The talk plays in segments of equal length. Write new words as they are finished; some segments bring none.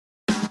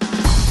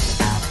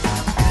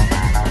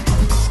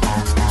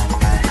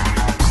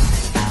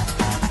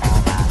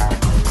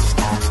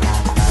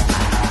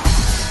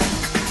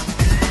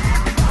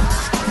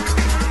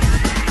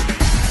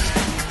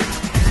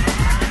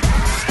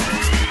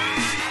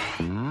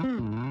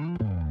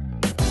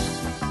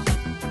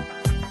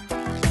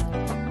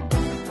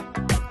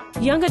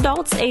Young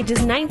adults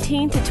ages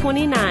 19 to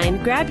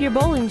 29, grab your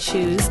bowling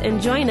shoes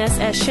and join us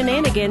at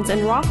Shenanigans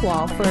and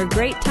Rockwall for a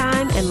great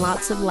time and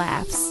lots of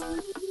laughs.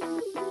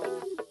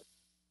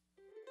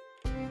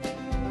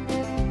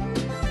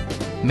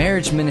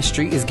 Marriage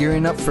Ministry is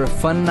gearing up for a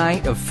fun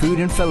night of food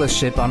and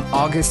fellowship on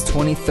August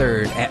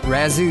 23rd at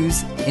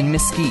Razoo's in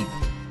Mesquite.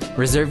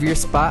 Reserve your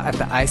spot at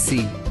the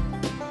IC.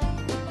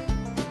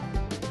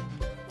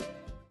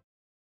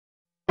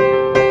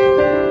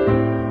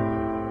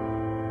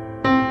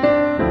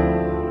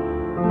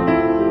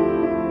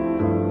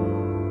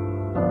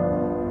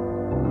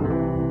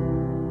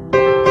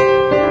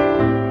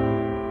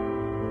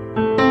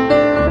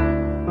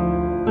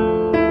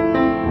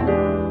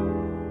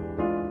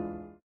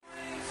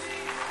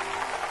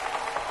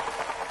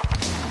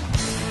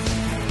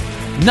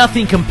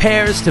 Nothing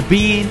compares to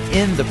being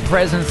in the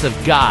presence of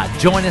God.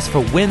 Join us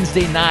for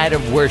Wednesday night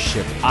of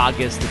worship,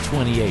 August the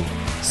 28th.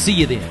 See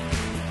you then.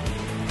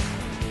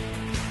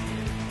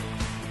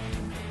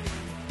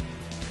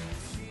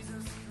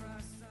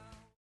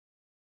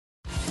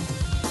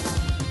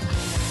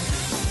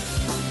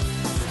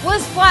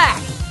 What's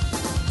Splash?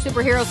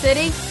 Superhero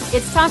City,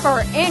 it's time for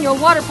our annual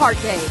Water Park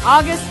Day,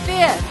 August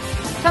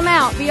 5th. Come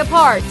out, be a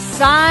part.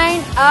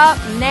 Sign up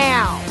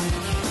now.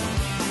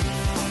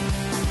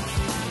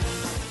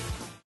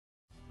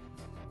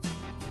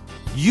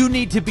 You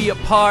need to be a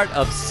part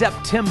of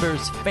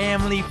September's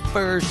Family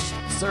First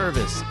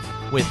service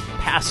with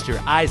Pastor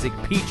Isaac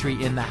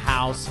Petrie in the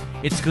house.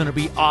 It's going to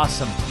be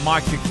awesome.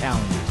 Mark your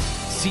calendars.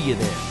 See you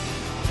there.